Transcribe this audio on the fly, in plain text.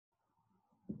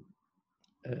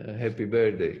Happy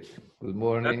birthday. Good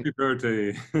morning. Happy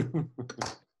birthday.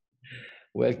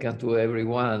 Welcome to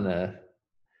everyone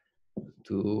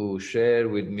to share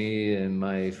with me and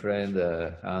my friend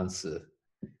Hans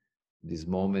this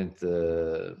moment.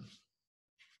 I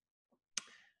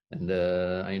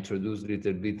introduced a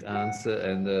little bit Hans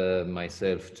and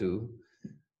myself too.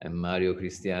 I'm Mario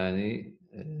Cristiani,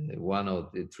 one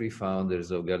of the three founders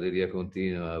of Galleria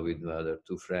Continua with other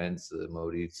two friends,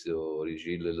 Maurizio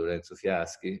Rigillo and Lorenzo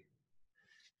Fiaschi.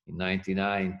 In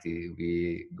 1990,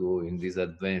 we go in this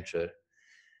adventure,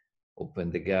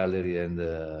 open the gallery and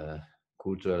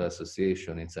cultural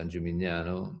association in San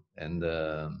Gimignano, and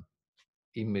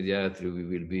immediately we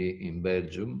will be in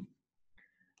Belgium,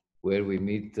 where we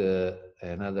meet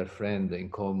another friend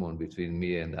in common between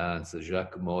me and Hans,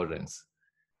 Jacques Morens,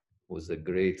 was a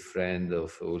great friend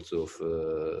of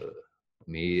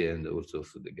me and also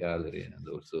of the gallery and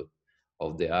also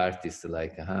of the artists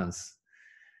like Hans.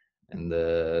 And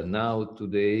now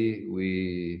today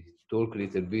we talk a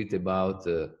little bit about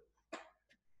the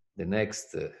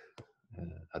next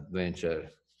adventure.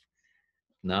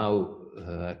 Now,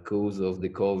 because of the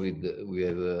COVID, we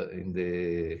have in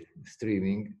the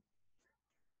streaming.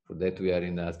 For that, we are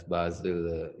in Art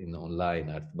Basel, in online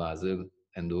Art Basel,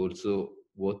 and also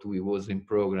what we was in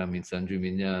program in San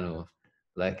Gimignano,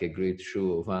 like a great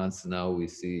show of Hans. Now we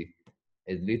see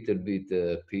a little bit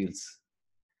pills.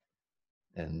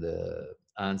 And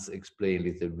Hans explained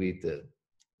a little bit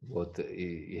what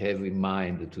he have in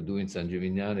mind to do in San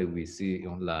Gimignano. We see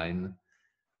online,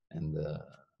 and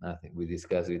nothing. We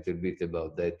discuss a little bit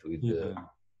about that with.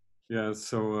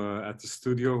 So at the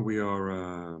studio we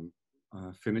are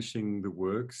finishing the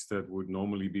works that would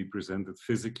normally be presented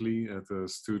physically at the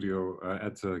studio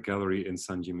at the gallery in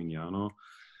San Gimignano,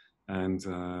 and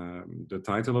the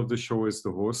title of the show is The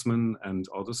Horseman and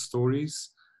Other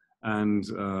Stories. And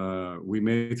we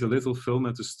made a little film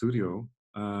at the studio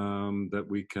that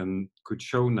we could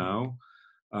show now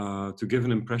to give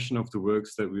an impression of the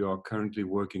works that we are currently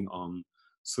working on.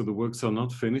 So the works are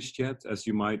not finished yet, as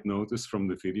you might notice from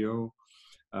the video.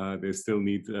 They still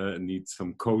need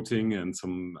some coating and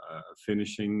some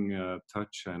finishing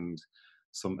touch and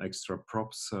some extra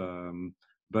props.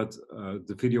 But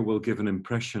the video will give an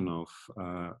impression of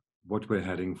what we're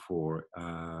heading for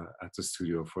at the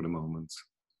studio for the moment.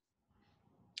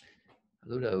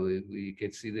 Allora, we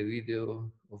can see the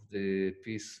video of the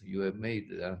piece you have made,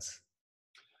 Hans.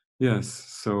 Yes,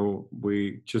 so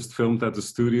we just filmed at the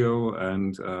studio,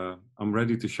 and I'm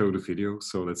ready to show the video.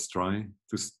 So let's try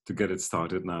to get it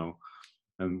started now.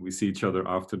 And we see each other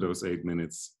after those 8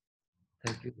 minutes.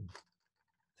 Thank you.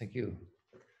 Thank you.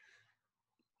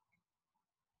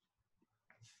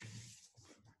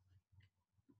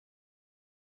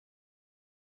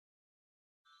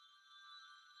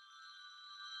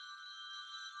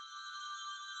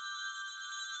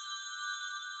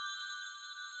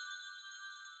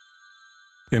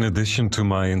 In addition to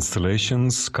my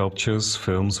installations, sculptures,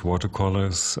 films,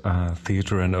 watercolors,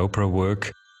 theater and opera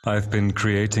work, I've been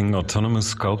creating autonomous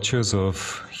sculptures of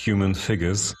human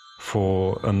figures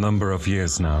for a number of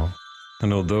years now.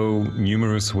 And although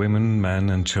numerous women, men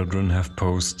and children have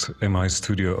posed in my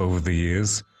studio over the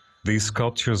years, these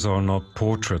sculptures are not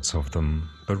portraits of them,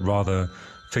 but rather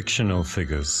fictional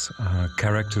figures,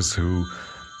 characters who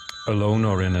alone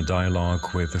or in a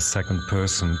dialogue with a second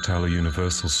person tell a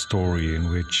universal story in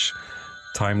which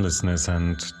timelessness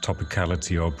and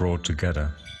topicality are brought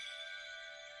together.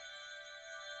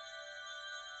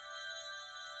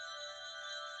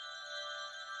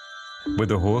 With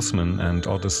The Horseman and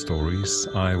Other Stories,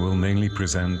 I will mainly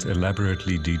present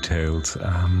elaborately detailed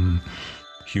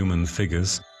human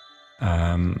figures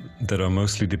that are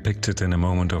mostly depicted in a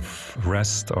moment of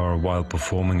rest or while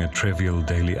performing a trivial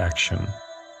daily action.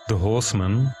 The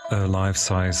Horseman, a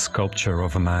life-size sculpture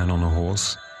of a man on a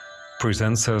horse,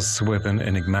 presents us with an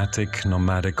enigmatic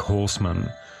nomadic horseman,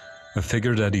 a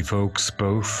figure that evokes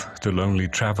both the lonely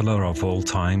traveler of all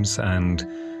times and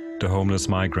the homeless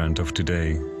migrant of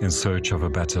today in search of a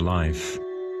better life.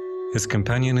 His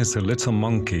companion is a little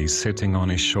monkey sitting on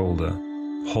his shoulder,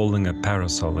 holding a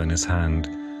parasol in his hand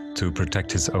to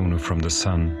protect his owner from the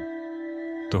sun.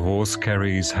 The horse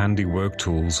carries handy work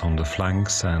tools on the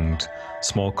flanks and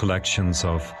small collections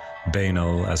of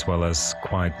banal as well as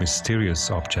quite mysterious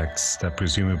objects that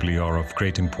presumably are of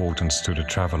great importance to the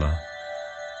traveler.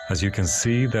 As you can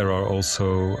see, there are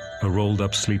also a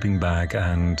rolled-up sleeping bag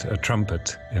and a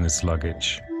trumpet in its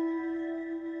luggage.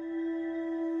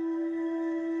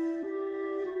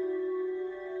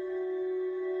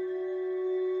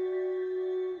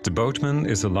 The boatman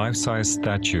is a life-size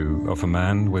statue of a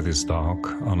man with his dog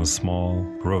on a small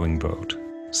rowing boat.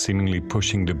 seemingly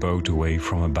pushing the boat away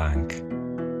from a bank.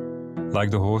 Like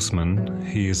the Horseman,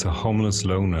 he is a homeless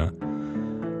loner,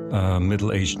 a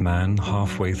middle-aged man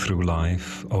halfway through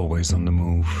life, always on the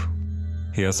move.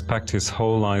 He has packed his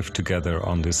whole life together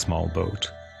on this small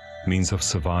boat. Means of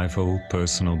survival,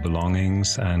 personal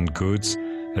belongings, and goods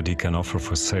that he can offer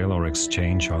for sale or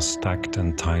exchange are stacked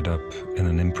and tied up in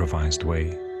an improvised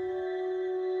way.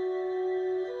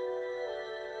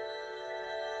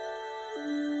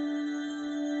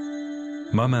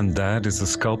 Mum and Dad is a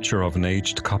sculpture of an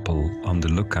aged couple on the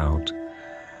lookout,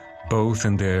 both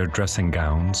in their dressing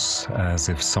gowns, as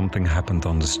if something happened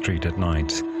on the street at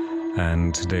night,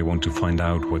 and they want to find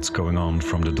out what's going on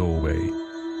from the doorway.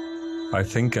 I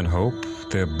think and hope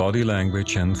their body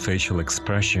language and facial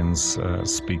expressions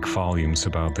speak volumes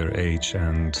about their age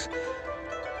and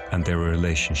their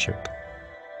relationship.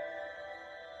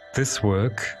 This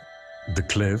work, The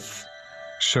Cliff,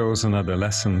 shows an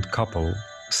adolescent couple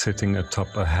sitting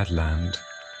atop a headland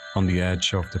on the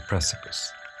edge of the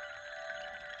precipice.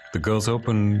 The girl's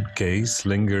open gaze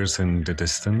lingers in the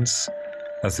distance,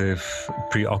 as if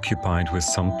preoccupied with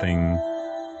something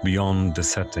beyond the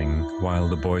setting, while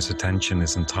the boy's attention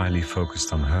is entirely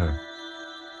focused on her.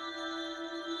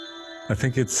 I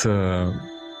think it's a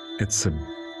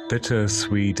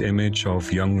bittersweet image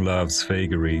of young love's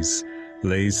vagaries,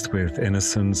 laced with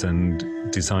innocence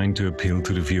and designed to appeal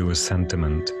to the viewer's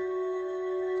sentiment.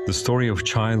 The story of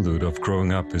childhood, of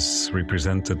growing up, is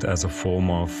represented as a form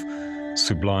of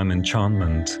sublime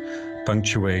enchantment,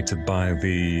 punctuated by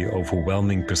the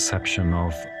overwhelming perception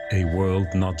of a world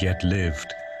not yet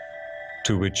lived,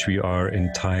 to which we are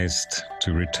enticed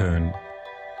to return.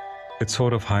 It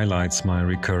sort of highlights my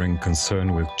recurring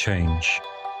concern with change,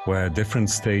 where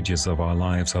different stages of our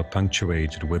lives are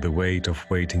punctuated with the weight of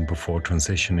waiting before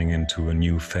transitioning into a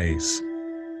new phase.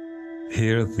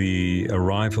 Here, the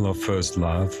arrival of first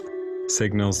love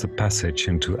signals the passage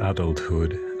into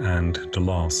adulthood and the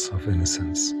loss of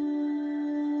innocence.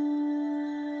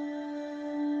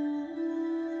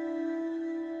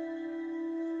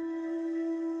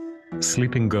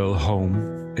 Sleeping Girl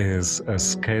Home is a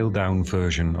scaled-down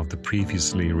version of the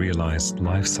previously realized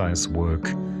life-size work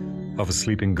of a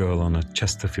sleeping girl on a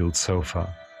Chesterfield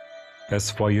sofa. As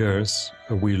voyeurs,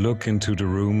 we look into the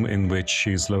room in which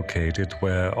she is located,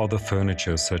 where other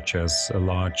furniture such as a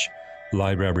large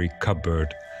library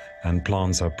cupboard and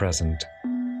plants are present.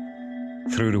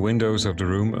 Through the windows of the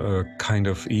room, a kind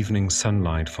of evening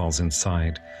sunlight falls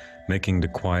inside, making the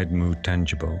quiet mood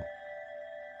tangible.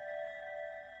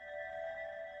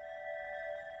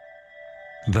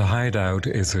 The Hideout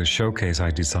is a showcase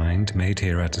I designed, made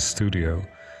here at the studio,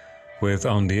 with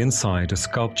on the inside a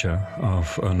sculpture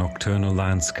of a nocturnal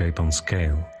landscape on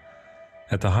scale.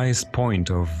 At the highest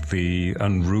point of the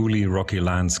unruly rocky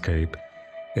landscape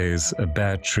is a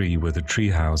bare tree with a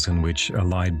treehouse in which a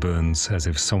light burns as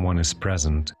if someone is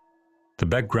present. The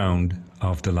background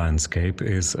of the landscape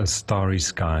is a starry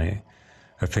sky.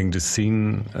 I think the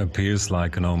scene appears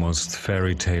like an almost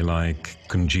fairy tale-like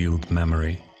congealed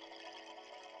memory.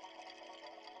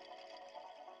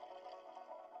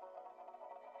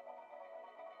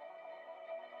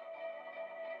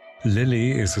 Lily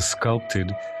is a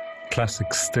sculpted,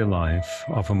 classic still life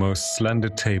of a most slender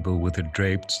table with a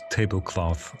draped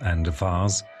tablecloth and a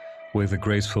vase with a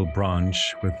graceful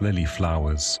branch with lily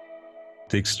flowers.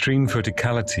 The extreme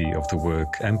verticality of the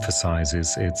work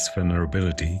emphasizes its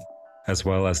vulnerability, as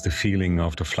well as the feeling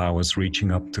of the flowers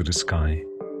reaching up to the sky.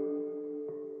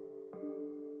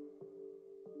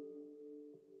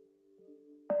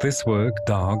 This work,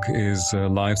 Dog, is a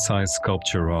life-size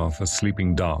sculpture of a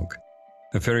sleeping dog.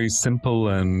 A very simple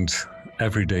and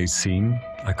everyday scene.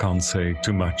 I can't say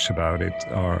too much about it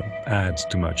or add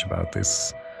too much about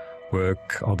this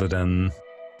work other than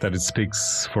that it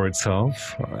speaks for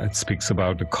itself. It speaks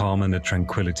about the calm and the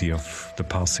tranquility of the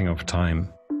passing of time.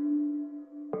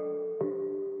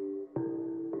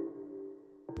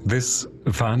 This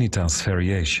Vanitas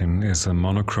variation is a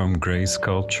monochrome grey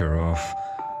sculpture of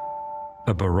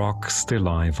a Baroque still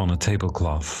life on a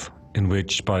tablecloth, in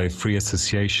which, by free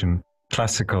association,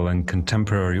 classical and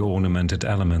contemporary ornamented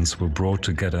elements were brought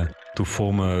together to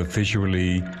form a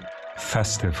visually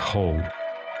festive whole.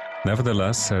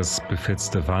 Nevertheless, as befits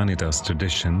the Vanitas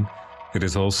tradition, it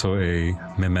is also a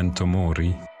memento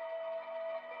mori.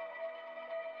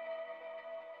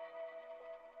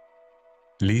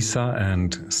 Lisa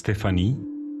and Stephanie,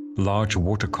 large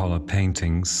watercolor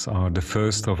paintings, are the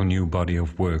first of a new body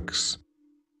of works.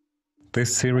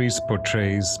 This series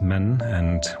portrays men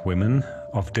and women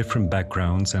of different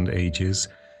backgrounds and ages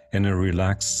in a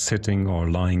relaxed sitting or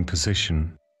lying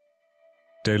position.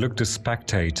 They look the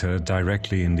spectator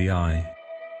directly in the eye,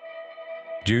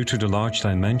 Due to the large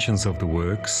dimensions of the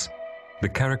works, the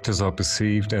characters are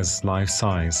perceived as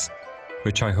life-size,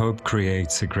 which I hope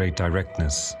creates a great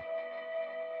directness.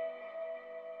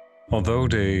 Although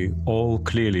they all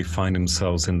clearly find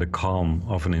themselves in the calm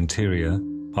of an interior,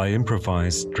 I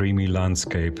improvised dreamy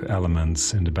landscape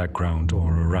elements in the background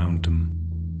or around them.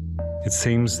 It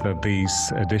seems that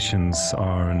these additions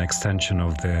are an extension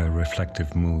of their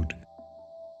reflective mood.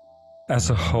 As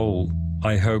a whole,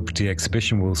 I hope the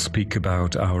exhibition will speak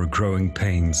about our growing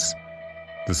pains,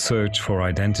 the search for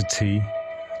identity,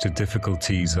 the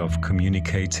difficulties of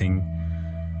communicating,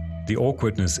 the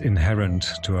awkwardness inherent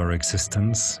to our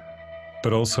existence,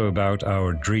 but also about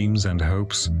our dreams and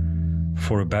hopes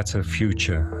for a better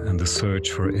future and the search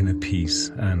for inner peace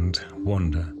and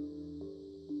wonder.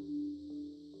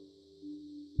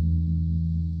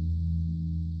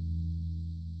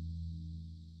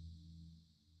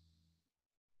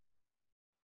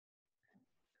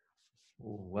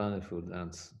 Oh, wonderful,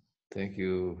 Hans. Thank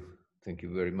you. Thank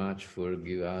you very much for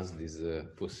giving us this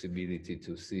possibility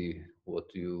to see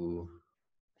what you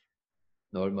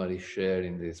normally share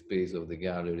in the space of the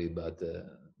gallery, but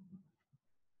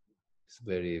it's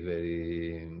very,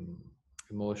 very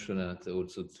emotional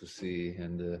also to see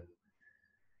and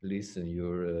listen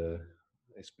your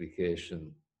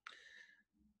explication.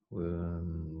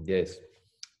 Yes,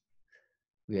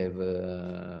 we have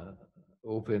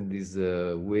opened this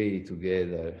way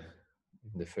together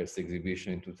in the first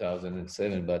exhibition in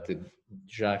 2007, but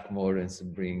Jacques Morens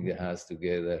bring us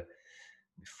together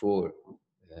before.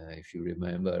 If you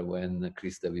remember when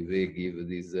Christa Vivet gave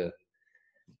this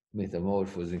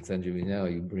metamorphosis in San Gimignano,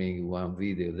 you bring one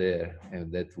video there, and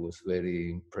that was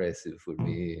very impressive for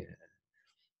me.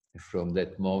 From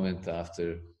that moment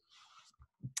after,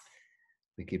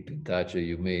 we keep in touch.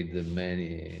 You made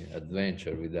many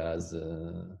adventures with us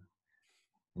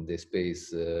in the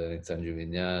space in San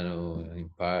Gimignano, in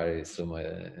Paris, in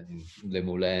Le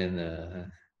Moulin,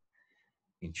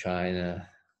 in China,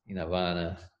 in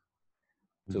Havana.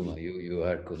 So you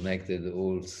are connected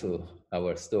also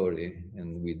our story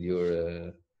and with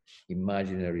your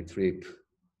imaginary trip.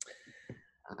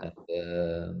 And,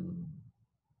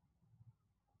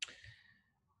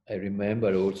 I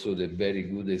remember also the very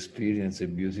good experience, a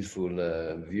beautiful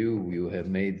view you have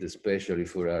made, especially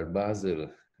for Art Basel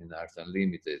in Art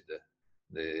Unlimited,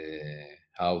 the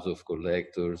House of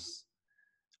Collectors,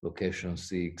 Location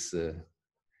 6.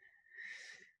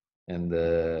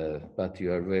 But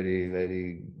you are very,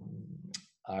 very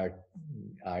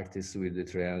artist with the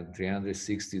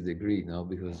 360 degree, no?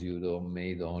 Because you don't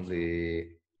made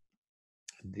only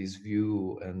this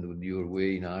view and with your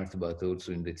way in art, but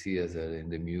also in the theater, in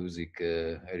the music.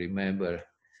 I remember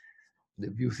the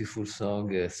beautiful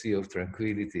song Sea of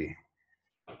Tranquility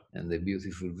and the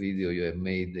beautiful video you have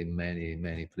made in many,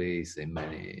 many places, in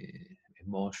many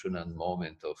emotional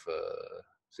moments of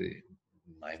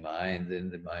my mind and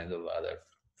the mind of other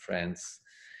friends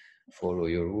follow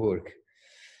your work.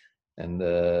 And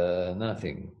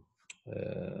nothing.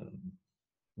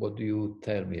 What do you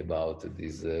tell me about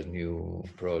this new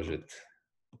project?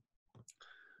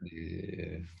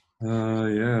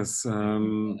 Yes.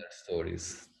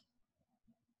 Stories.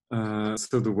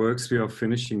 So the works we are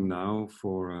finishing now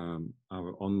for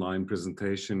our online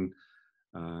presentation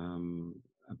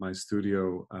at my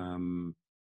studio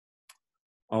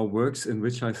are works in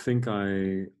which I think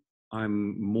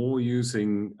I'm more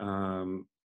using,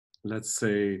 let's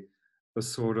say, a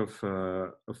sort of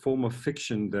a form of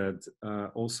fiction that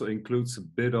also includes a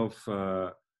bit of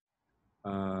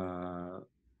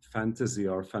fantasy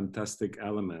or fantastic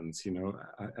elements, you know,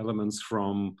 elements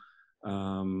from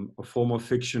a form of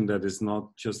fiction that is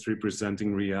not just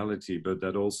representing reality, but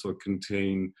that also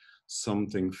contain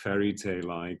something fairy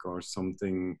tale-like or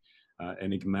something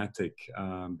enigmatic.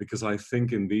 Because I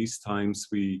think in these times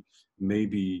we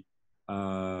maybe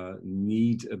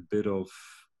need a bit of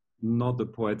not the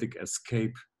poetic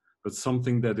escape, but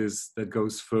something that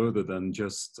goes further than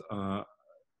just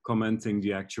commenting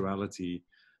the actuality.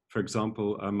 For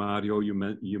example, Mario, you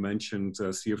mentioned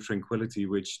Sea of Tranquility,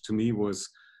 which to me was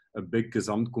a big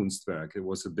Gesamtkunstwerk. It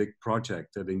was a big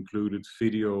project that included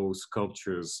video,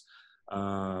 sculptures,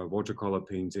 watercolor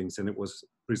paintings, and it was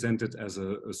presented as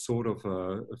a sort of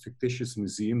a fictitious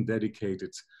museum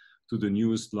dedicated to the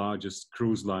newest, largest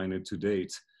cruise liner to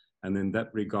date. And in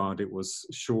that regard, it was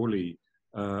surely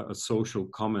a social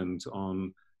comment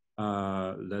on,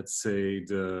 let's say,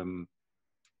 the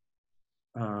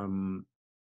how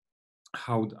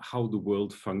the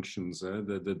world functions,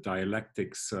 the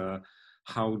dialectics,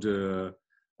 how the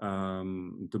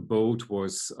the boat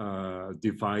was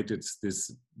divided,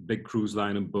 this big cruise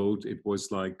liner boat. It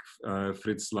was like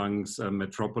Fritz Lang's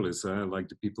Metropolis, like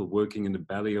the people working in the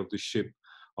belly of the ship,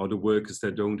 or the workers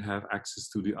that don't have access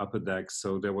to the upper decks.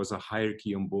 So there was a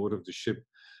hierarchy on board of the ship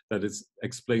that is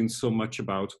explains so much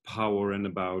about power and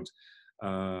about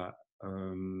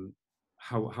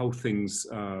how things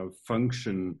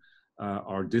function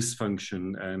or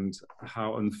dysfunction, and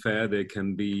how unfair they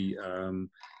can be.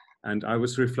 And I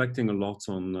was reflecting a lot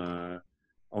on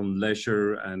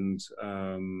leisure and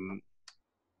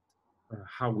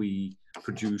how we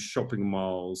produce shopping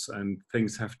malls, and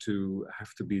things have to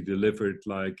be delivered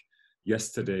like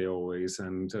yesterday always,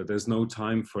 and there's no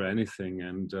time for anything.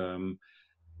 And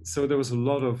so there was a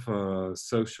lot of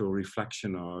social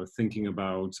reflection or thinking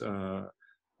about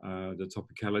the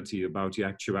topicality, about the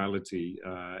actuality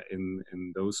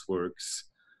in those works.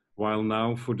 While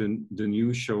now for the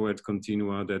new show at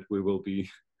Continua that we will be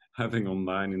having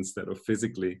online instead of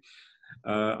physically,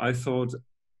 I thought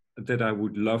that I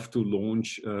would love to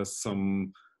launch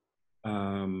some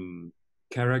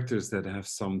characters that have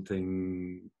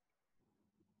something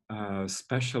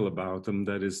special about them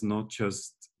that is not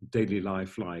just daily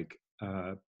life like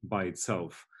by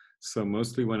itself. So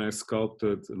mostly when I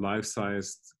sculpted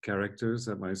life-sized characters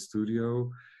at my studio,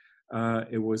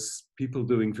 it was people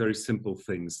doing very simple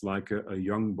things, like a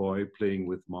young boy playing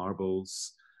with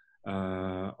marbles,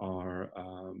 or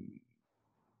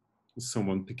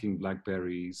someone picking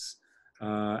blackberries.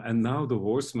 And now the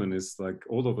Horseman is like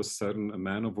all of a sudden a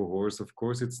man of a horse. Of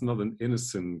course, it's not an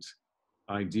innocent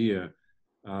idea,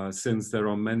 since there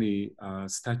are many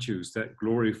statues that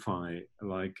glorify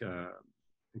like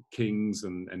kings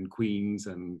and queens,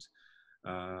 and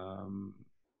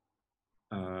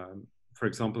for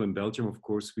example, in Belgium, of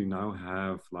course, we now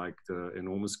have like the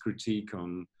enormous critique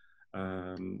on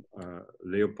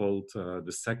Leopold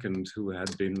II, who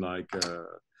had been like a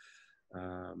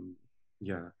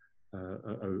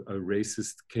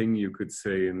racist king, you could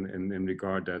say, in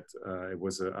regard that it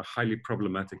was a highly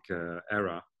problematic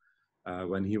era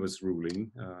when he was ruling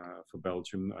for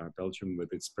Belgium, Belgium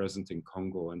with its presence in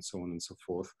Congo and so on and so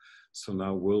forth. So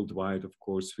now worldwide, of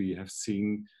course, we have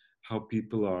seen how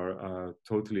people are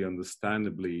totally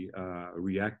understandably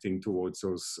reacting towards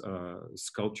those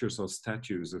sculptures or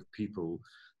statues of people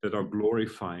that are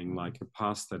glorifying like a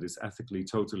past that is ethically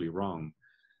totally wrong.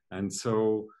 And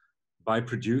so by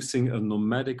producing a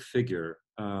nomadic figure,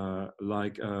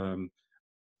 like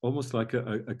almost like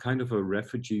a kind of a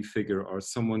refugee figure, or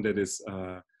someone that is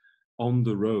on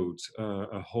the road,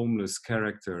 a homeless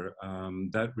character,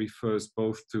 that refers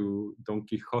both to Don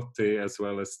Quixote as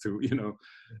well as to, you know,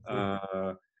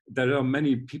 there are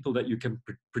many people that you can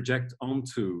project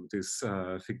onto this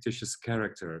fictitious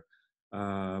character.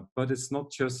 But it's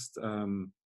not just,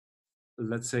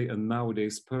 let's say, a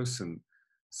nowadays person.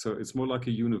 So it's more like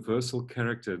a universal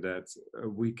character that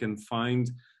we can find,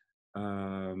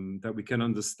 that we can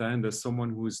understand as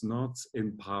someone who is not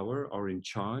in power or in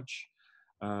charge,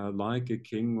 like a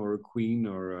king or a queen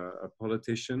or a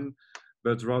politician,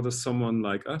 but rather someone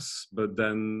like us, but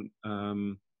then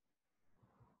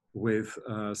with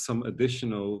some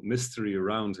additional mystery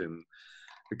around him.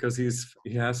 Because he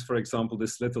has, for example,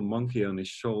 this little monkey on his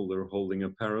shoulder holding a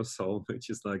parasol, which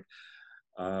is like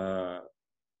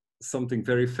something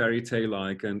very fairy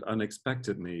tale-like and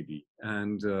unexpected, maybe.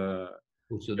 And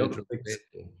also the trumpet.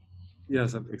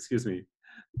 Yes, excuse me.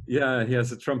 Yeah, he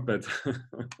has a trumpet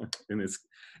in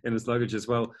his luggage as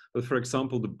well. But for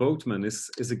example, the boatman is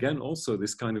again also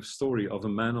this kind of story of a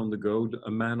man on the go,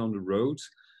 a man on the road,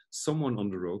 someone on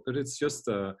the road. But it's just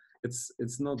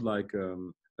it's not like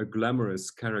a glamorous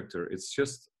character. It's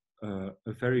just a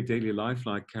very daily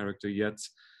life-like character. Yet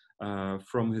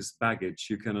from his baggage,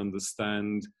 you can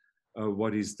understand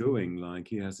what he's doing. Like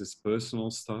he has his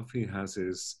personal stuff. He has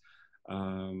his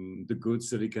the goods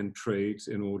that he can trade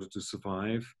in order to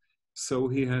survive. So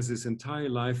he has his entire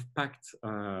life packed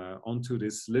onto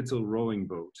this little rowing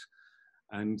boat.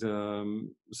 And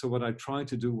so what I tried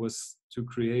to do was to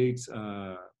create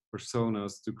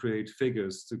personas, to create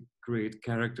figures, to create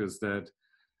characters that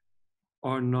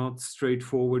are not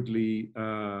straightforwardly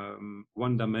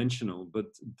one-dimensional, but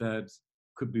that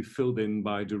could be filled in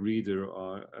by the reader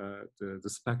or the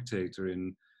spectator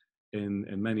in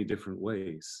many different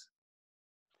ways.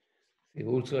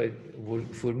 Also,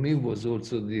 for me, was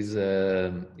also this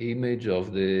image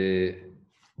of the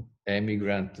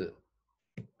emigrant,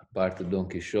 apart of Don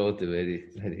Quixote, very,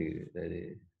 very,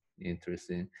 very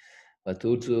interesting. But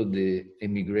also the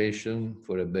emigration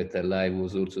for a better life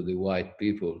was also the white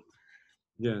people.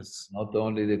 Yes. Not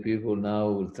only the people now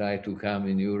will try to come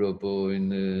in Europe or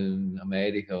in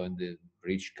America or in the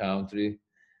rich country,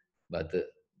 but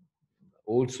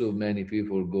also many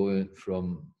people going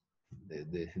from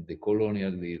the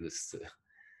colonial days.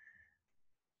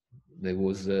 There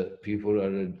was people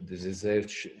are the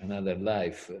search another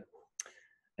life,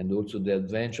 and also the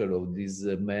adventure of this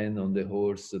man on the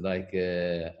horse, like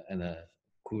a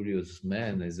curious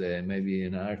man, as maybe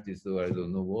an artist or I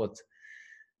don't know what.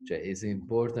 It's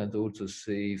important also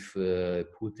safe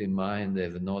put in mind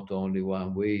that not only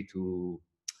one way to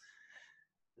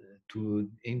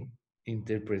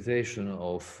interpretation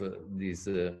of this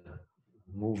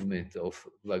movement of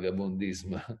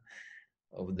vagabondism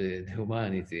of the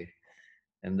humanity.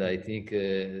 And I think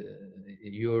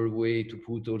your way to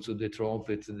put also the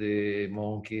trumpet, the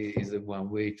monkey, is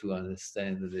one way to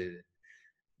understand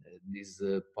this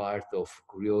part of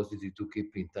curiosity to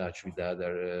keep in touch with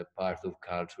other part of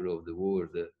culture of the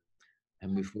world.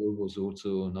 And before was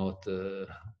also not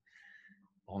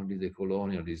only the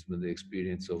colonialism, the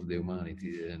experience of the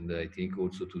humanity. And I think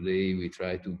also today we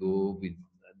try to go with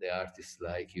the artists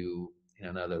like you in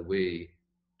another way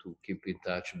to keep in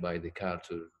touch by the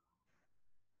culture.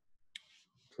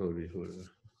 Sorry for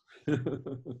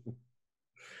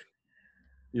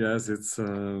Yes, it's.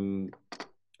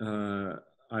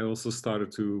 I also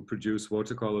started to produce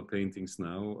watercolor paintings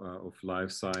now of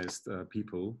life-sized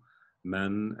people,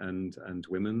 men and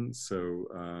women, so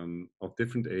of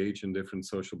different age and different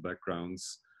social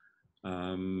backgrounds.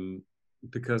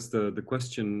 Because the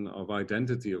question of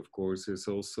identity, of course, is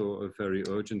also a very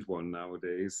urgent one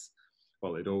nowadays.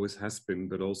 Well, it always has been,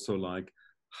 but also like,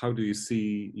 how do you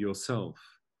see yourself?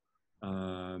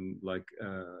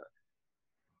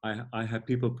 I have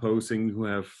people posing who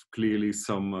have clearly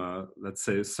some, let's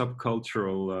say,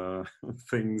 subcultural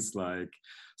things like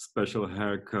special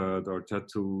haircut or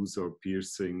tattoos or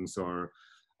piercings or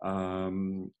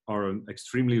an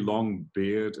extremely long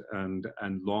beard and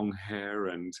long hair,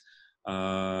 and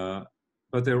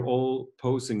but they're all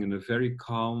posing in a very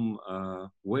calm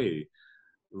way,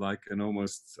 like an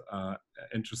almost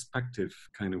introspective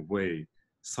kind of way,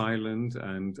 silent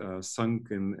and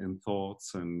sunk in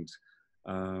thoughts, and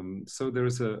so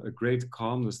there's a great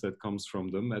calmness that comes from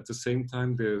them. At the same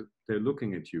time, they're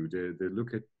looking at you.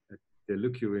 They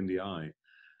look you in the eye,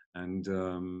 and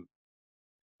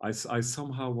I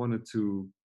somehow wanted to.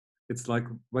 It's like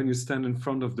when you stand in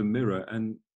front of the mirror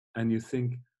and you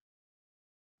think,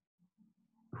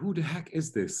 who the heck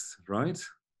is this, right?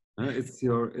 It's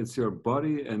your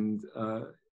body, and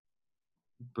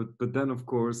but then of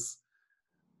course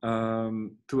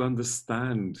to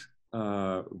understand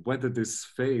whether this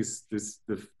face,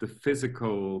 the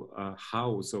physical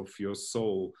house of your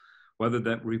soul, whether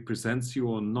that represents you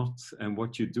or not, and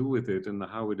what you do with it and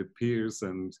how it appears,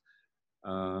 and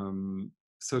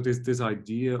so this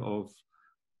idea of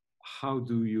how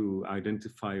do you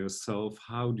identify yourself,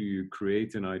 how do you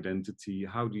create an identity,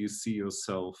 how do you see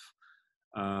yourself.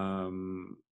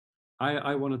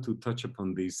 I wanted to touch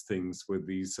upon these things with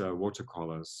these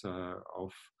watercolors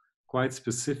of quite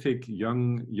specific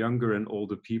younger and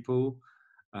older people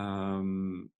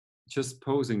just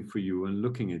posing for you and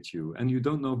looking at you, and you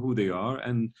don't know who they are.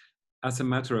 And as a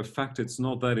matter of fact, it's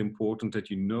not that important that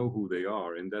you know who they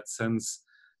are. In that sense,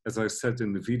 as I said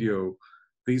in the video,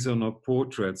 these are not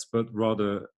portraits, but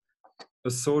rather a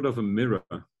sort of a mirror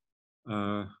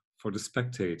for the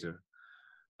spectator.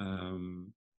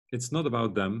 It's not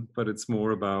about them, but it's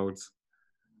more about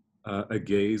a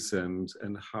gaze and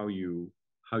how you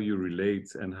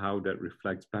relate and how that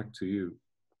reflects back to you.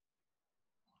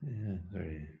 Yeah,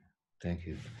 very. Thank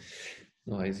you.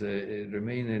 No, it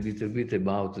remain a little bit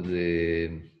about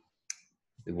the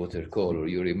watercolor.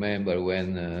 You remember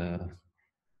when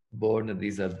born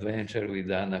this adventure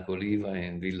with Anna Coliva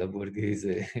in Villa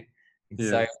Borghese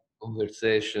inside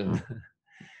conversation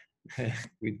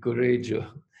with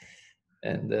Correggio.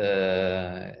 And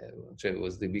it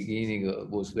was the beginning,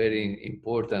 was very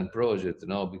important project,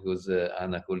 no? Because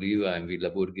Anna Coliva and Villa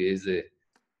Borghese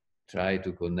try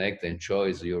to connect and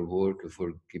choose your work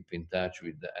for keep in touch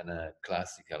with a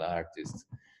classical artist.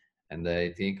 And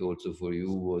I think also for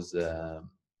you was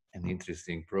an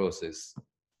interesting process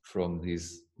from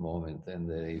this moment.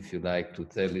 And if you like to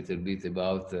tell a little bit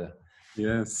about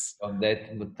yes, from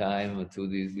that time to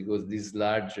this, because this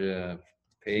large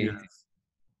painting, yes.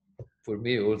 for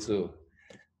me also,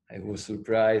 I was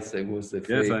surprised. I was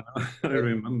afraid. Yes, I know. I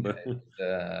remember.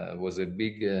 It was a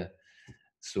big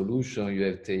solution you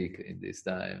have taken this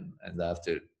time, and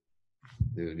after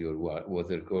your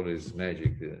watercolor is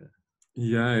magic.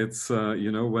 Yeah, it's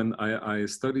you know, when I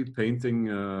studied painting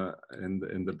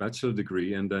in the bachelor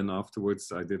degree, and then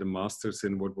afterwards I did a master's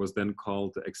in what was then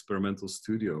called the experimental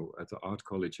studio at the art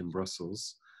college in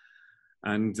Brussels.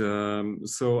 And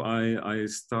so I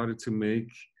started to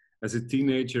make, as a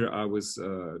teenager, I was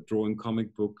drawing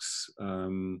comic books.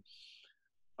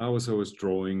 I was always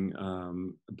drawing,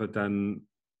 but then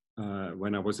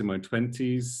when I was in my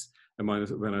 20s, and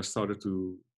when I started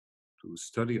to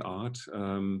study art,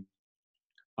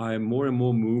 I more and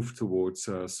more moved towards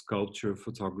sculpture,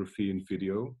 photography, and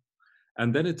video.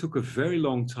 And then it took a very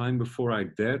long time before I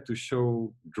dared to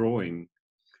show drawing.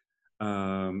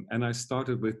 And I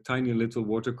started with tiny little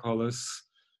watercolors,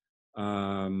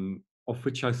 of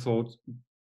which I thought,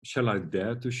 shall I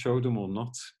dare to show them or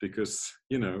not? Because,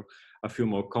 you know, I feel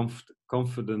more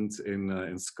confident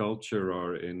in sculpture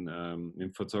or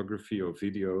in photography or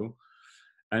video.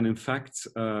 And in fact,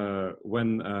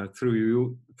 when through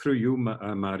you,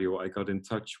 Mario, I got in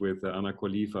touch with Anna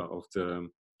Qualiva of the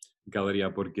Galleria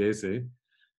Borghese,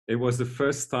 it was the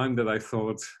first time that I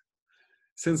thought,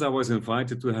 since I was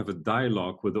invited to have a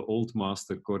dialogue with the old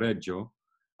master Correggio,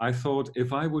 I thought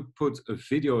if I would put a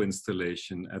video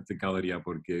installation at the Galleria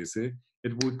Borghese,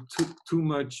 it would too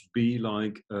much be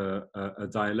like a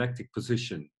dialectic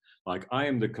position. Like, I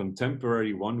am the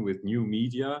contemporary one with new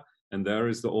media, and there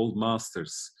is the old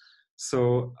masters.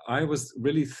 So I was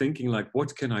really thinking, like,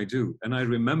 what can I do? And I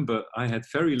remember I had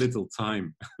very little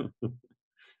time.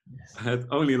 I had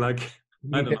only like,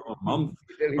 I don't know, a month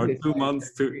or 2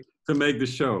 months to make the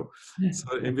show.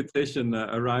 So the invitation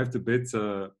arrived a bit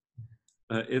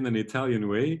in an Italian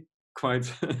way, quite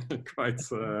at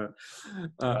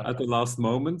the last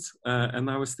moment. And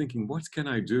I was thinking, what can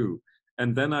I do?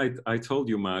 And then I told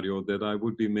you, Mario, that I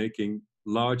would be making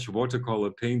large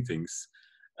watercolor paintings.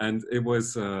 And it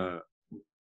was a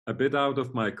bit out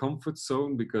of my comfort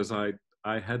zone, because I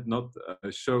had not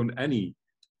shown any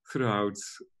throughout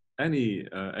any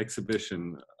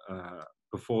exhibition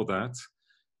before that.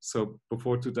 So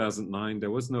before 2009,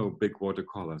 there was no big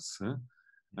watercolors. Huh?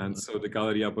 And so the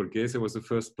Galleria Borghese was the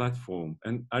first platform.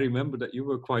 And I remember that you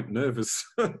were quite nervous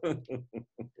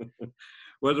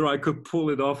whether I could pull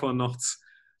it off or not.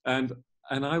 And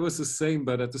I was the same,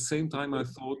 but at the same time, I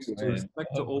thought, to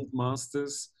respect the old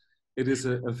masters, it is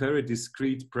a very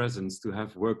discreet presence to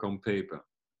have work on paper.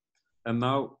 And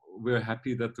now we're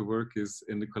happy that the work is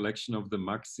in the collection of the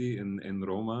Maxi in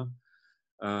Roma.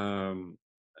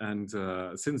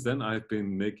 Since then, I've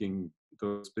been making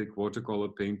those big watercolor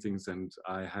paintings, and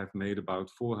I have made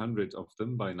about 400 of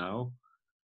them by now.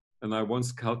 And I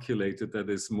once calculated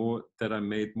that I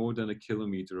made more than 1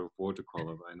 kilometer of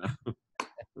watercolor by now.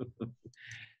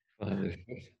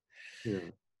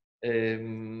 Yeah.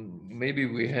 Maybe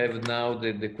we have now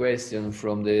the question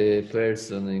from the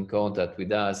person in contact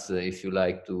with us. If you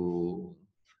like to,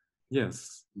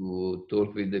 yes, to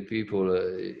talk with the people,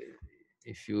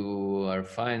 if you are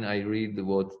fine, I read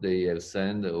what they have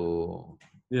sent. Or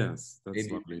yes, that's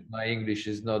lovely. My English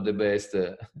is not the best.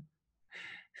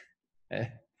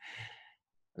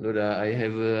 Allora,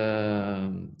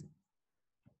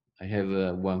 I have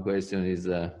one question. Is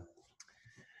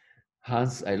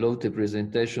Hans, I love the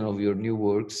presentation of your new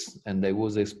works, and I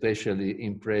was especially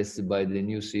impressed by the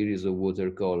new series of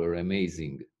watercolor.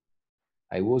 Amazing.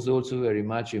 I was also very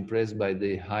much impressed by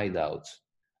the hideout.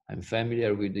 I'm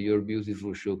familiar with your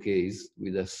beautiful showcase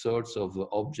with a sort of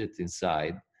object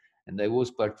inside, and I was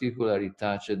particularly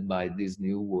touched by this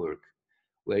new work,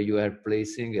 where you are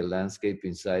placing a landscape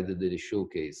inside the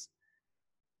showcase.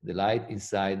 The light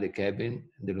inside the cabin,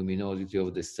 the luminosity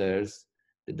of the stairs,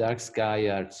 the dark sky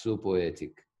are so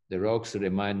poetic. The rocks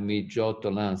remind me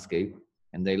Giotto landscape,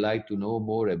 and I like to know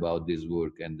more about this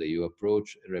work and your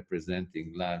approach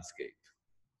representing landscape.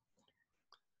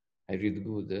 I read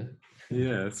good, eh?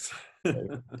 Yes.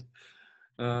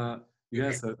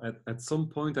 Yes, at some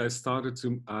point I started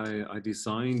to, I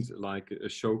designed like a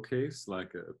showcase,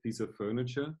 like a piece of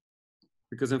furniture,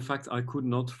 because in fact I could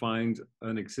not find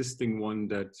an existing one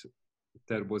that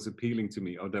was appealing to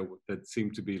me, or that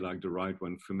seemed to be like the right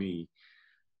one for me.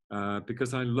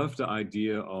 Because I love the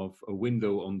idea of a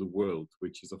window on the world,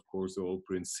 which is of course the whole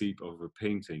principle of a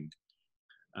painting.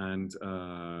 And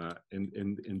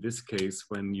in this case,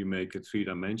 when you make a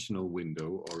three-dimensional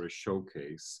window or a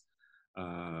showcase,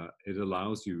 it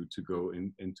allows you to go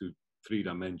into 3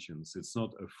 dimensions. It's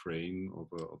not a frame of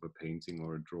a painting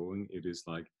or a drawing. It is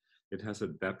like, it has a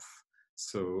depth,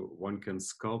 so one can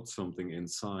sculpt something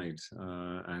inside.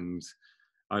 And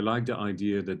I like the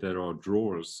idea that there are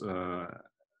drawers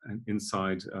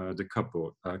inside the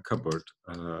cupboard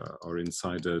or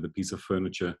inside the piece of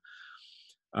furniture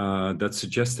that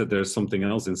suggests that there's something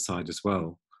else inside as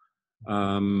well.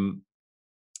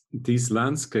 These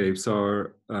landscapes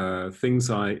are things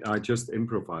I just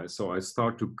improvise. So I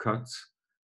start to cut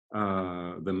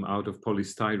them out of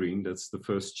polystyrene. That's the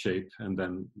first shape, and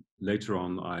then later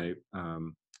on I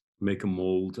make a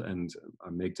mold and I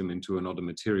make them into another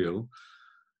material.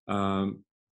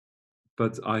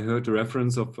 But I heard the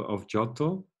reference of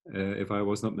Giotto, if I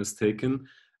was not mistaken.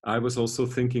 I was also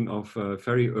thinking of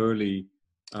very early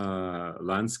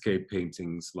landscape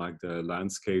paintings, like the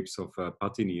landscapes of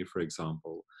Patini, for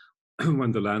example,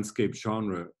 when the landscape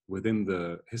genre within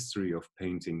the history of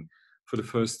painting for the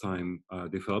first time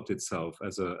developed itself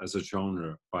as a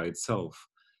genre by itself,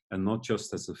 and not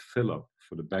just as a fill-up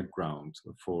for the background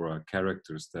for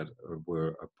characters that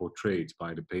were portrayed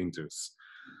by the painters.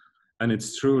 And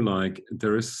it's true, like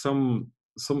there is some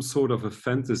sort of a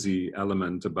fantasy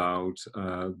element about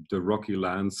the rocky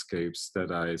landscapes that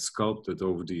I sculpted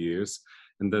over the years,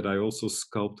 and that I also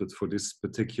sculpted for this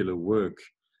particular work,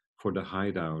 for the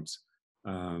hideout.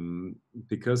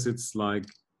 Because it's like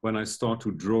when I start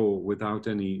to draw without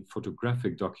any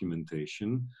photographic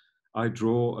documentation, I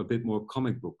draw a bit more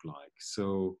comic book-like.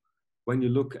 So when you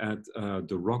look at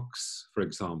the rocks, for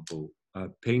example,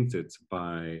 painted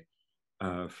by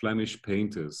Flemish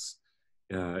painters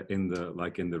in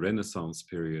the Renaissance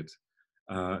period,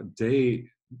 they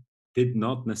did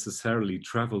not necessarily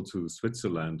travel to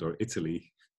Switzerland or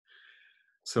Italy.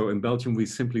 So in Belgium, we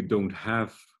simply don't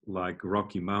have like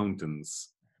rocky mountains.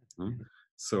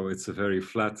 So it's a very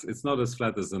flat, it's not as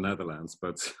flat as the Netherlands,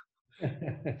 but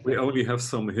we only have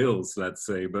some hills, let's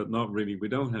say, but not really, we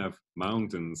don't have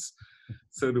mountains.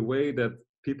 So the way that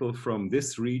people from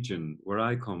this region, where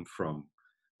I come from,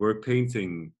 were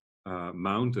painting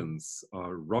mountains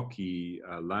or rocky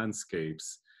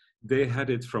landscapes, they had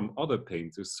it from other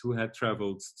painters who had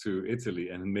traveled to Italy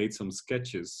and made some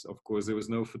sketches. Of course, there was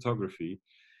no photography.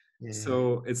 Yeah.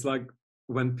 So it's like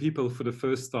when people for the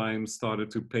first time started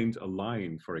to paint a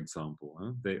lion, for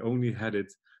example, they only had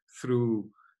it through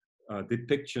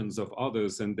depictions of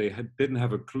others, and they didn't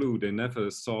have a clue. They never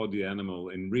saw the animal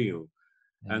in real.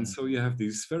 And so you have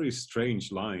these very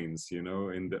strange lines, you know,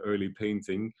 in the early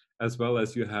painting, as well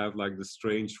as you have like the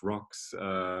strange rocks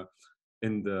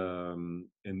in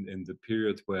the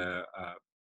period where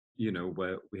you know,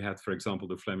 where we had, for example,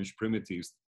 the Flemish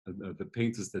primitives, the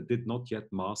painters that did not yet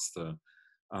master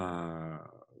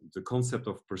the concept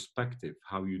of perspective,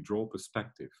 how you draw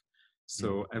perspective.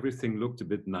 So everything looked a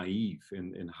bit naive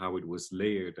in how it was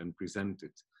layered and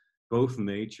presented, both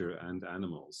nature and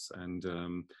animals. And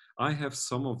I have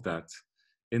some of that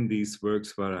in these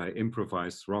works where I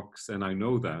improvise rocks, and I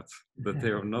know that they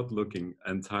are not looking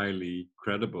entirely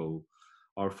credible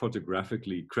or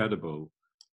photographically credible.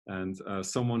 And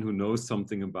someone who knows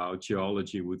something about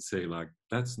geology would say, like,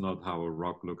 that's not how a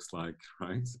rock looks like,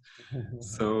 right?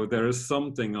 So there is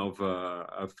something of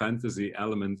a fantasy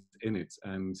element in it.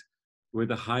 And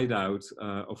with a hideout,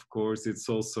 of course, it's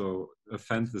also a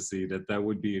fantasy that there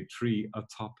would be a tree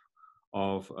atop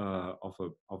of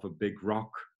a big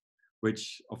rock,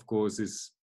 which, of course,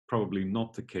 is probably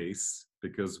not the case,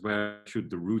 because where should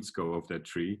the roots go of that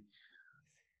tree?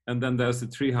 And then there's a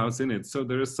tree house in it. So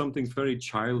there is something very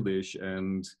childish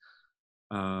and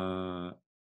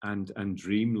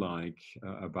dreamlike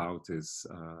about this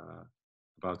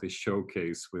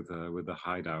showcase with a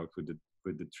hideout with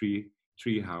the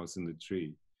tree house in the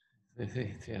tree.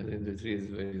 Yeah, the tree is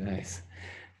very nice.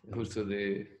 Also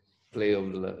the play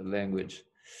of the language.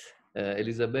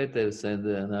 Elisabeth has sent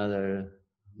another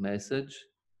message.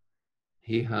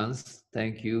 He Hans,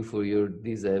 thank you for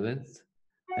this event.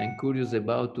 I'm curious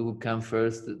about who come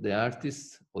first, the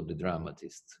artist or the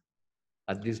dramatist.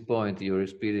 At this point, your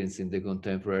experience in the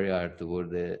contemporary art or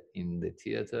in the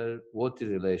theater, what is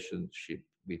the relationship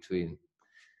between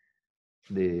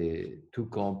the two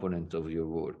components of your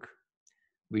work?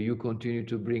 Will you continue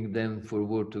to bring them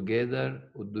forward together,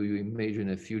 or do you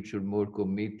imagine a future more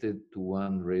committed to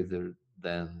one rather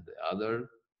than the other?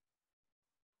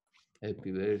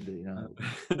 Happy birthday.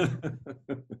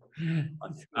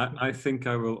 I think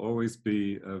I will always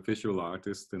be a visual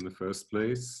artist in the first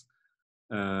place.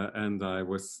 And I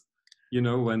was, you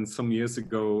know, when some years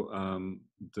ago,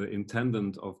 the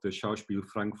intendant of the Schauspiel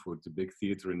Frankfurt, the big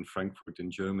theater in Frankfurt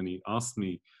in Germany, asked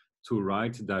me to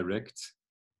write and direct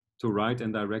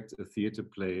a theater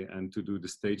play and to do the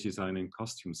stage design and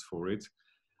costumes for it,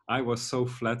 I was so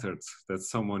flattered that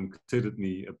someone considered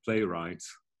me a playwright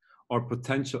or a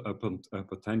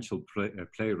potential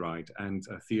playwright and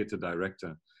a theater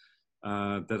director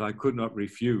that I could not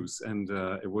refuse. And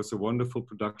it was a wonderful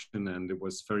production, and it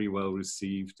was very well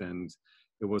received, and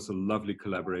it was a lovely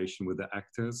collaboration with the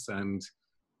actors. And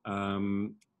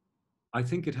I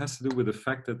think it has to do with the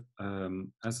fact that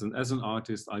as an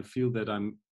artist, I feel that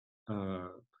I'm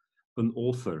an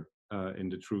author in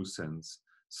the true sense.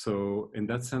 So in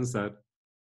that sense, that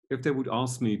if they would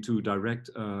ask me to direct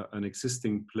an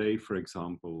existing play, for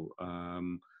example,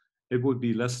 it would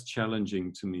be less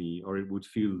challenging to me, or it would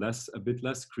feel a bit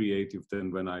less creative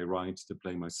than when I write the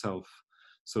play myself.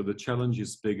 So the challenge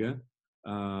is bigger,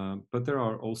 but there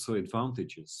are also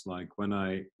advantages. Like when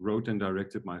I wrote and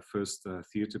directed my first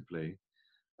theater play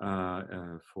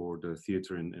for the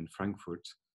theater in Frankfurt,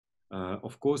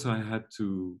 of course I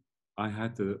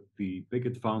had the big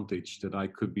advantage that I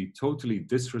could be totally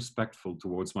disrespectful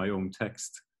towards my own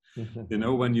text. You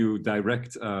know, when you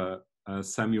direct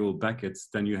Samuel Beckett,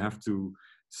 then you have to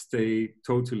stay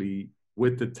totally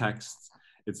with the text.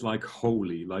 It's like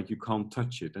holy, like you can't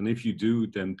touch it. And if you do,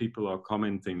 then people are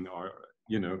commenting or,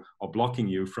 you know, or blocking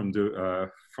you from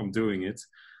doing it.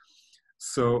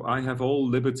 So I have all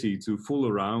liberty to fool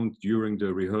around during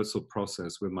the rehearsal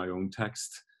process with my own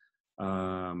text,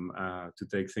 to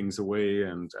take things away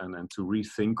and to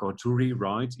rethink or to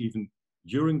rewrite. Even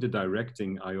during the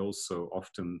directing, I also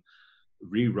often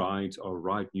rewrite or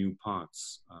write new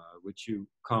parts, which you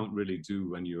can't really do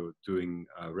when you're doing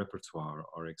repertoire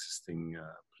or existing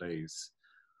plays.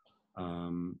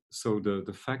 So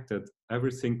the fact that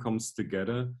everything comes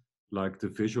together, like the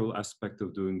visual aspect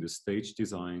of doing the stage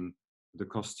design, the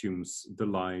costumes, the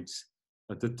lights,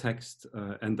 the text,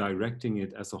 and directing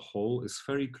it as a whole is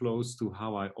very close to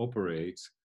how I operate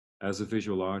as a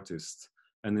visual artist.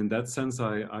 And in that sense,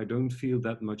 I don't feel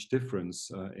that much difference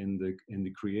in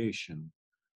the creation.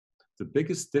 The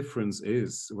biggest difference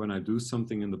is when I do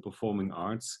something in the performing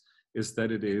arts is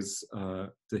that it is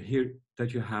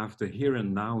that you have the here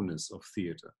and nowness of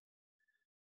theater,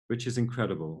 which is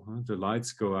incredible. Huh? The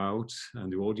lights go out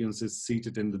and the audience is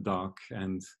seated in the dark,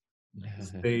 and the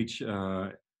stage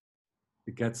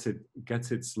gets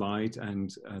its light, and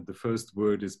the first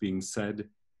word is being said,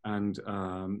 and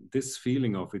this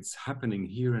feeling of it's happening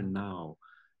here and now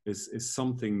is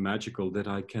something magical that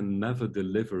I can never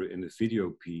deliver in a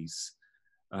video piece,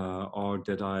 or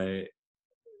that I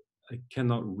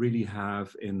cannot really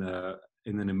have in an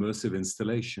immersive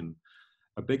installation.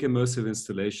 A big immersive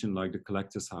installation like the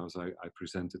Collector's House I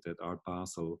presented at Art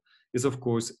Basel is of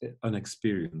course an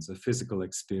experience, a physical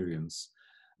experience.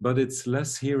 But it's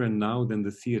less here and now than the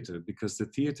theater, because the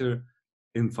theater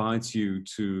invites you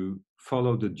to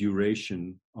follow the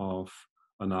duration of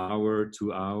an hour,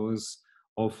 2 hours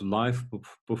of live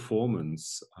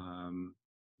performance,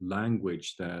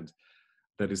 language that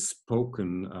is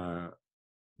spoken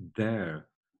there,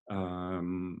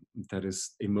 that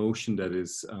is emotion that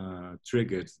is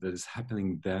triggered, that is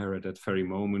happening there at that very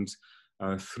moment,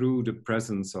 through the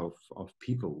presence of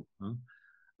people.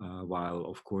 While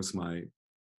of course my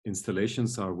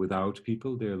installations are without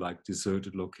people, they're like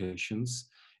deserted locations.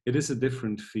 It is a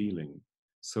different feeling.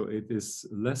 So it is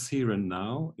less here and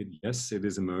now. Yes, it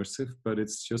is immersive, but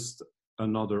it's just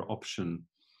another option.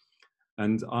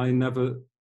 And I never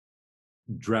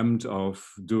dreamt of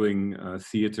doing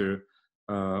theater,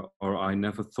 or I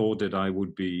never thought that I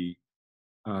would be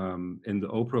in the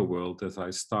opera world as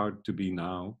I start to be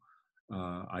now.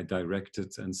 I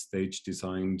directed and stage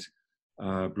designed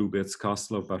Bluebeard's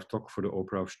Castle of Bartók for the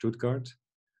Opera of Stuttgart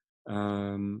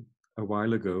a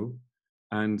while ago,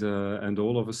 and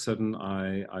all of a sudden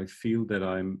I feel that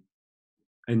I'm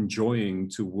enjoying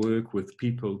to work with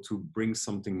people to bring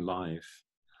something live,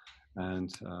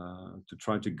 and to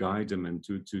try to guide them and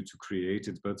to create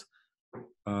it. But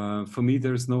for me,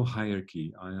 there's no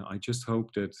hierarchy. I just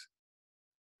hope that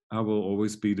I will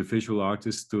always be the visual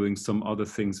artist doing some other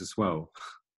things as well,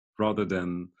 rather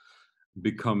than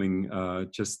becoming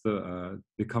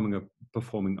becoming a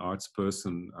performing arts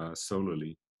person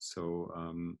solely. So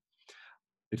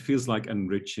it feels like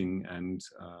enriching, and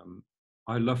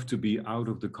I love to be out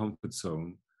of the comfort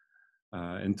zone.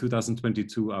 In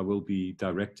 2022, I will be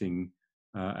directing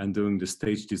and doing the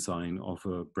stage design of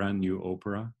a brand new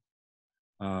opera.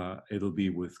 It'll be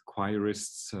with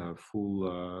choirists,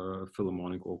 full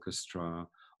philharmonic orchestra,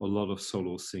 a lot of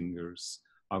solo singers.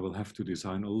 I will have to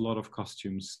design a lot of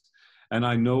costumes. And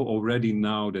I know already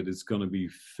now that it's going to be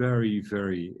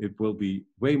it will be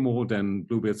way more than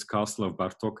Bluebeard's Castle of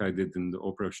Bartók I did in the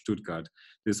Opera of Stuttgart.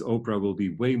 This opera will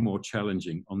be way more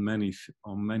challenging on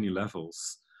many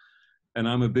levels. And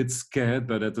I'm a bit scared,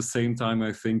 but at the same time,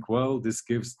 I think, well, this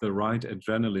gives the right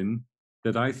adrenaline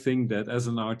that I think that as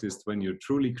an artist, when you're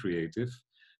truly creative,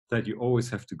 that you always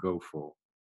have to go for.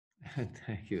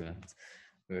 Thank you. That's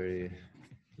very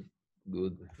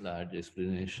good, large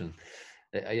explanation.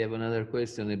 I have another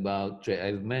question about, I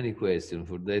have many questions.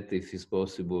 For that, if it's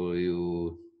possible,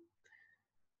 you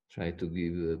try to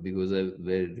give, because I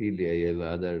have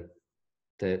other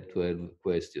 12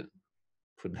 questions.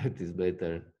 For that, it's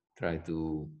better try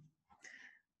to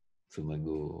insomma,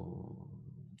 go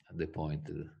at the point.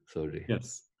 Sorry.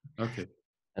 Yes. Okay.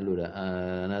 Allora,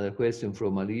 another question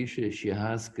from Alice. She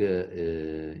asked,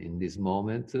 in this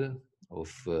moment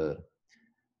of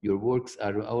your works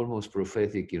are almost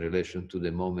prophetic in relation to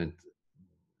the moment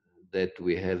that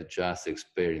we have just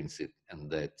experienced it, and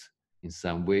that in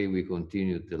some way we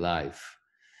continued the life.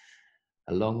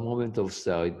 A long moment of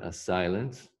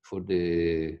silence for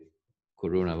the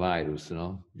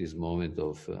coronavirus, this moment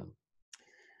of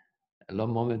a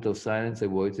long moment of silence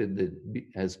avoided that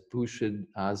has pushed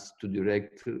us to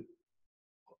direct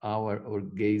our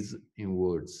gaze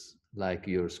inwards, like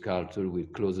your sculptor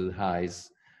with closed eyes.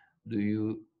 Do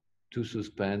you to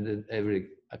suspend every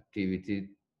activity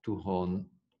to hone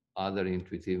other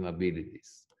intuitive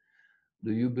abilities?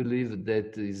 Do you believe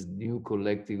that this new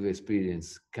collective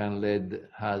experience can lead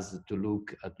us to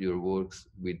look at your works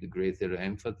with greater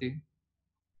empathy?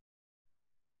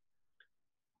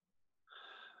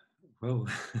 Well,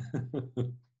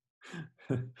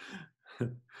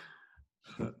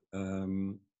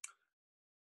 um,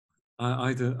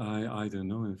 I don't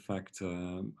know. In fact,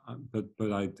 but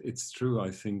it's true. I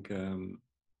think um,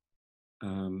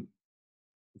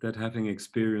 that having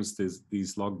experienced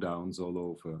these lockdowns all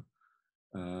over,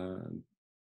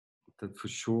 that for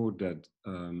sure that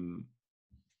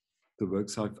the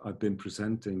works I've been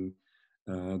presenting,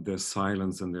 their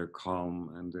silence and their calm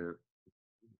and the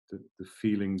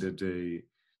feeling that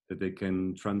they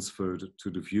can transfer to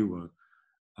the viewer.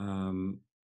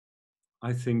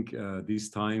 I think these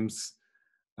times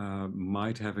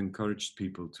might have encouraged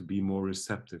people to be more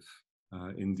receptive,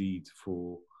 indeed,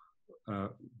 for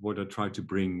what I try to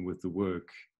bring with the work.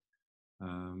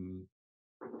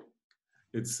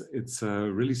 It's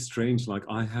really strange. Like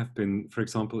I have been, for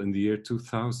example, in the year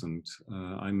 2000,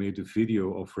 I made a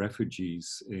video of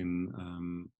refugees in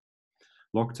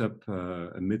locked up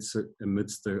amidst a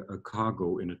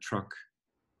cargo in a truck.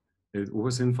 It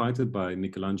was invited by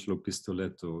Michelangelo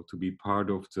Pistoletto to be part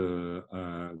of the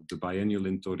biennial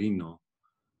in Torino,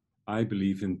 I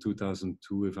believe in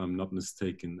 2002, if I'm not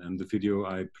mistaken. And the video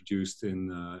I produced in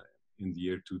the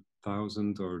year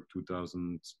 2000 or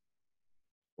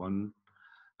 2001,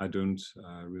 I don't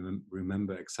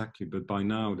remember exactly, but by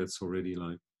now that's already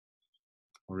like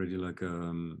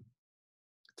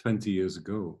 20 years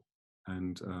ago.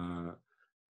 And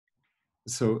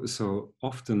so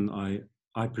often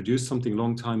I produced something a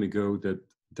long time ago that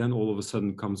then all of a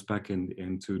sudden comes back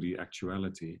into the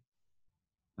actuality,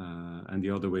 and the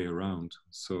other way around.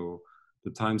 So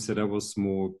the times that I was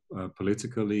more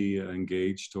politically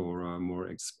engaged or more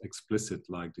explicit,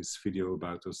 like this video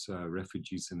about those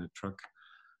refugees in a truck,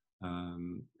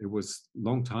 it was a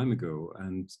long time ago,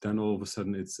 and then all of a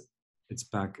sudden it's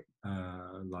back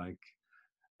like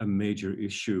a major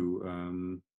issue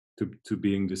to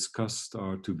being discussed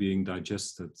or to being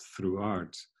digested through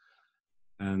art.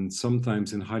 And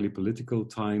sometimes in highly political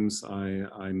times,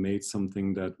 I made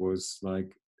something that was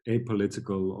like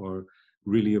apolitical or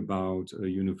really about a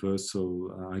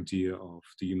universal idea of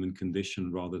the human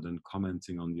condition rather than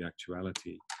commenting on the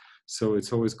actuality. So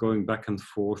it's always going back and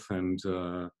forth and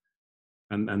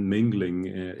mingling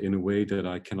in a way that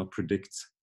I cannot predict.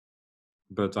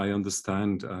 But I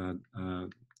understand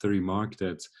the remark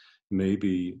that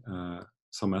maybe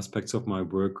some aspects of my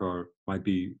work might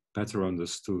be better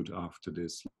understood after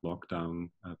this lockdown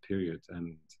period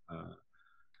and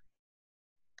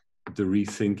the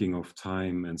rethinking of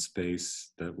time and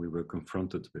space that we were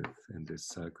confronted with in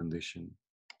this condition.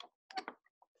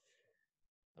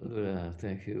 Allora,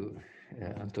 thank you.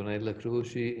 Antonella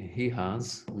Croci,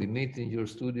 Hans, we met in your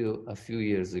studio a few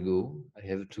years ago. I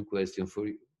have two questions for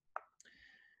you.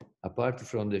 Apart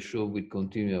from the show with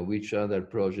Continua, which other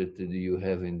project do you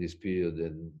have in this period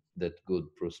that got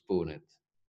postponed?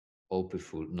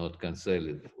 Hopeful, not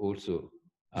cancelled. Also,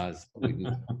 as we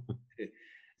do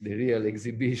the real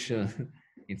exhibition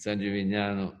in San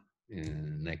Gimignano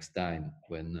next time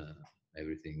when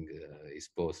everything is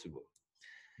possible.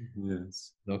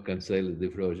 Yes. Not cancel the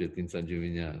project in San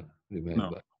Gimignano,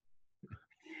 remember.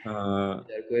 No.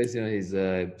 The question is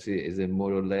a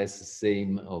more or less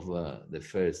same of the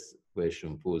first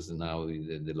question posed now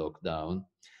in the lockdown,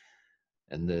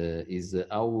 and is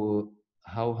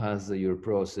how has your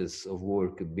process of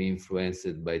work been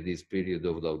influenced by this period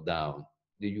of lockdown?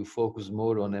 Do you focus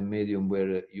more on a medium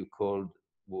where you called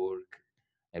work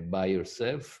by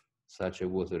yourself, such as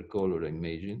watercolor, I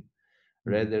imagine,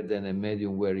 rather than a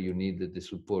medium where you needed the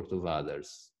support of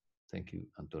others? Thank you,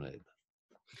 Antonella.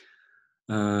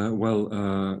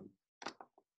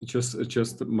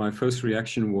 Just my first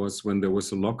reaction was when there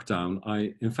was a lockdown.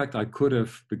 In fact, I could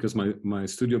have, because my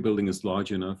studio building is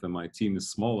large enough and my team is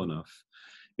small enough,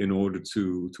 in order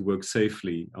to work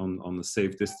safely on a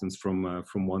safe distance from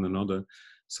one another.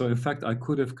 So in fact, I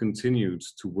could have continued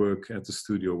to work at the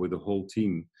studio with the whole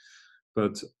team,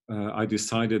 but I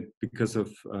decided, because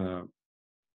of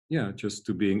just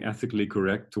to being ethically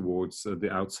correct towards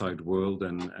the outside world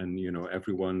and you know,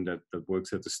 everyone that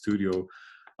works at the studio,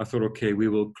 I thought, okay, we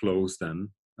will close then.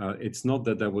 It's not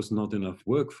that there was not enough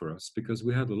work for us, because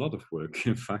we had a lot of work,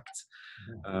 in fact,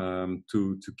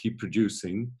 to keep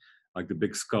producing, like the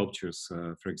big sculptures,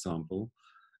 for example.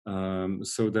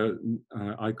 So that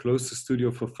I closed the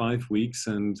studio for 5 weeks,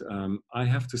 and I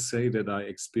have to say that I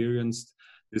experienced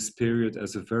this period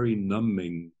as a very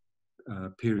numbing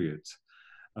period.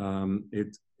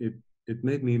 It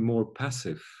made me more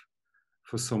passive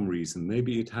for some reason.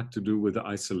 Maybe it had to do with the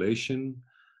isolation,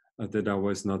 that I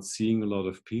was not seeing a lot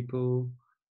of people.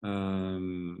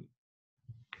 I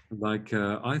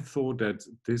thought that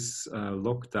this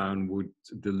lockdown would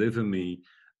deliver me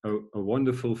a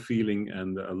wonderful feeling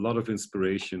and a lot of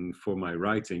inspiration for my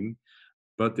writing,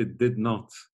 but it did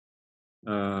not,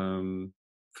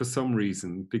 for some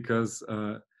reason, because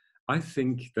I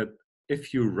think that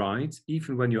if you write,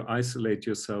 even when you isolate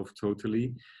yourself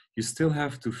totally, you still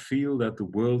have to feel that the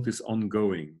world is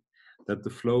ongoing, that the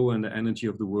flow and the energy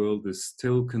of the world is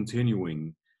still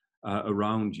continuing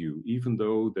around you, even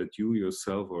though that you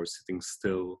yourself are sitting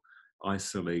still,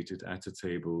 isolated at a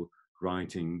table,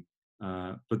 writing.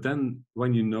 But then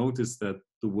when you notice that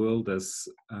the world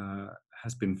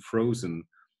has been frozen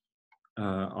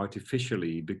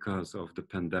artificially because of the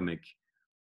pandemic,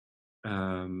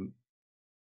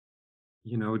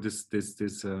 you know, this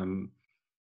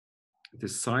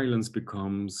silence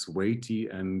becomes weighty,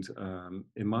 and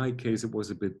in my case, it was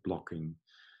a bit blocking.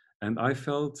 And I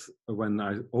felt, when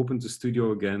I opened the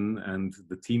studio again and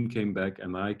the team came back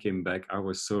and I came back, I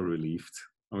was so relieved.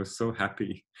 I was so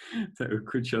happy that we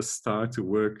could just start to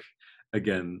work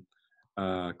again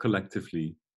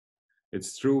collectively.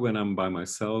 It's true when I'm by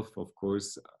myself, of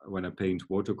course, when I paint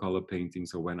watercolor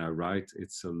paintings or when I write,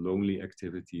 it's a lonely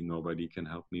activity. Nobody can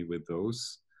help me with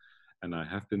those. And I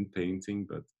have been painting,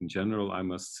 but in general, I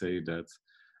must say that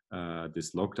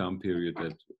this lockdown period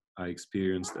that I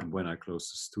experienced and when I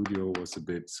closed the studio was a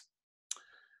bit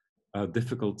a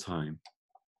difficult time.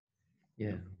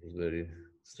 Yeah, it was very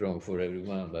strong for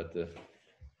everyone, but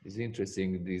it's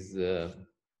interesting. This,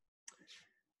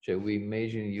 we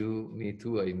imagine you, me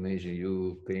too. I imagine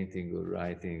you painting or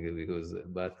writing, because,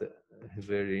 but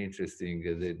very interesting,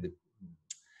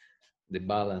 the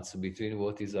balance between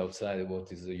what is outside and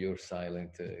what is your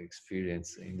silent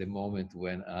experience in the moment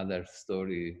when other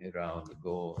story around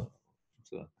go.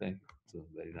 So thank you. So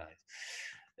very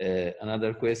nice.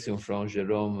 Another question from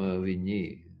Jérôme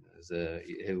Vigny,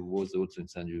 who was also in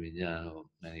San Gimignano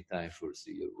many times for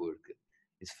see your work.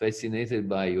 Is fascinated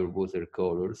by your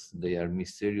watercolors. They are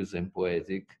mysterious and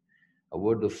poetic. A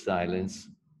word of silence.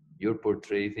 Your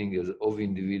portraying of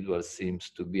individuals seems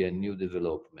to be a new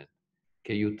development.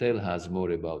 Can you tell us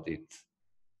more about it?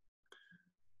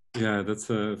 Yeah, that's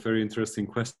a very interesting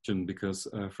question, because,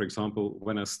 for example,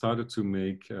 when I started to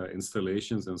make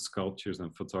installations and sculptures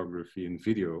and photography and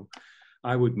video,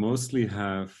 I would mostly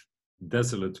have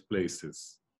desolate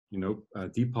places, you know,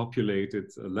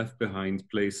 depopulated, left behind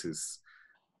places,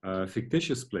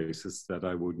 fictitious places that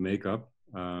I would make up,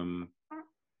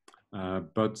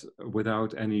 but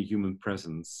without any human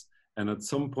presence. And at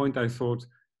some point I thought,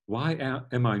 why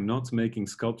am I not making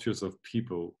sculptures of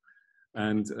people?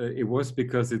 And it was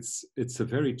because it's a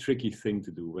very tricky thing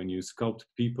to do. When you sculpt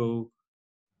people,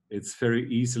 it's very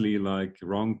easily like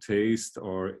wrong taste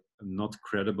or not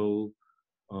credible,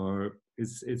 or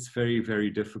it's very, very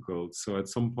difficult. So at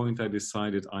some point I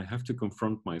decided I have to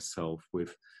confront myself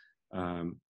with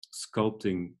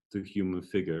sculpting the human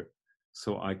figure,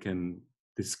 so I can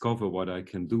discover what I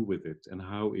can do with it and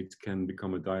how it can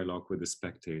become a dialogue with the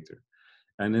spectator.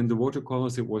 And in the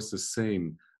watercolors, it was the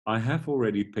same. I have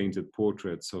already painted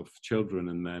portraits of children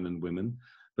and men and women,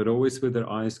 but always with their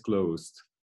eyes closed.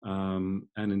 And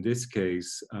in this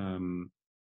case,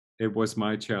 it was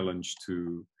my challenge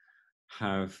to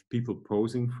have people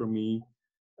posing for me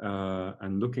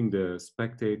and looking the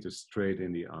spectator straight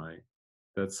in the eye.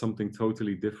 That's something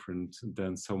totally different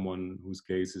than someone whose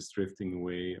gaze is drifting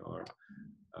away, or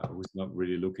who's not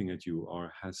really looking at you,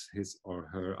 or has his or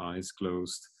her eyes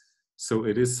closed. So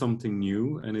it is something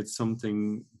new, and it's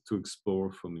something to explore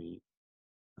for me,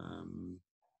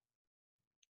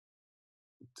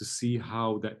 to see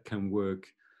how that can work.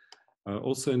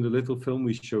 Also in the little film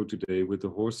we showed today with the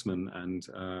Horseman and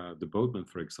the Boatman,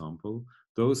 for example,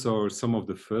 those are some of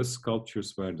the first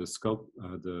sculptures where the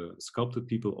sculpted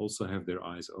people also have their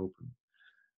eyes open.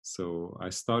 So I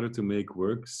started to make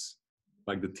works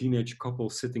like the teenage couple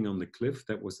sitting on the cliff.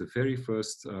 That was the very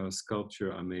first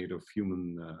sculpture I made of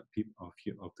human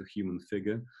of the human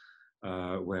figure,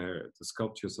 where the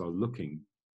sculptures are looking,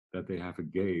 that they have a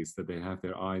gaze, that they have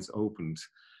their eyes opened.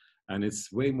 And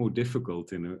it's way more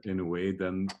difficult in a way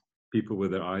than people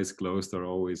with their eyes closed are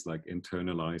always like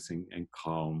internalizing and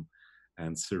calm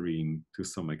and serene to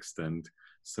some extent.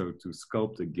 So to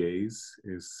sculpt a gaze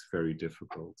is very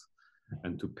difficult.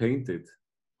 And to paint it,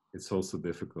 it's also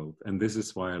difficult. And this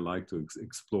is why I like to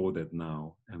explore that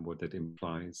now and what that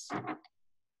implies.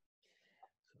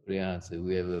 Yeah, so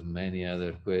we have many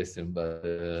other questions, but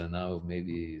now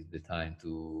maybe is the time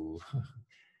to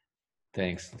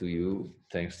thanks to you,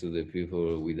 thanks to the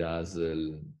people with us,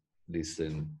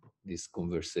 listen this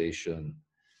conversation,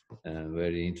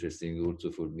 very interesting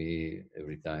also for me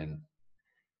every time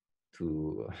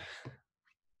to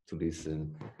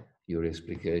listen your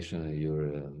explication,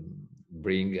 your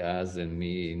bring us and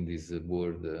me in this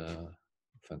world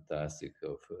fantastic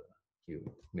of you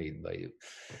made by you.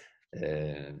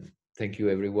 Thank you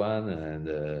everyone,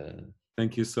 and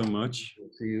thank you so much.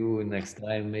 See you next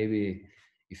time. Maybe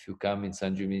if you come in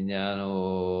San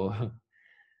Gimignano,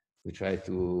 we try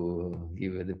to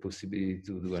give the possibility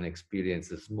to do an experience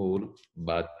small,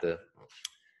 but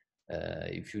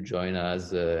if you join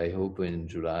us, I hope in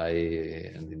July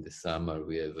and in the summer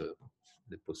we have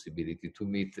the possibility to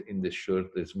meet in the short,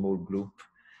 small group,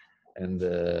 and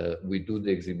we do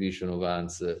the exhibition of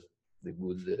Hans, the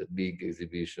good big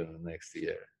exhibition next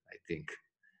year, I think.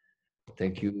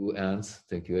 Thank you, Hans.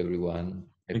 Thank you, everyone.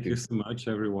 Thank you so much,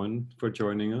 everyone, for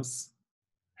joining us.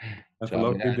 Have Ciao, a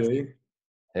lovely Hans. day.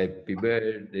 Happy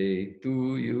birthday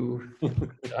to you.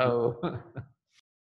 Ciao.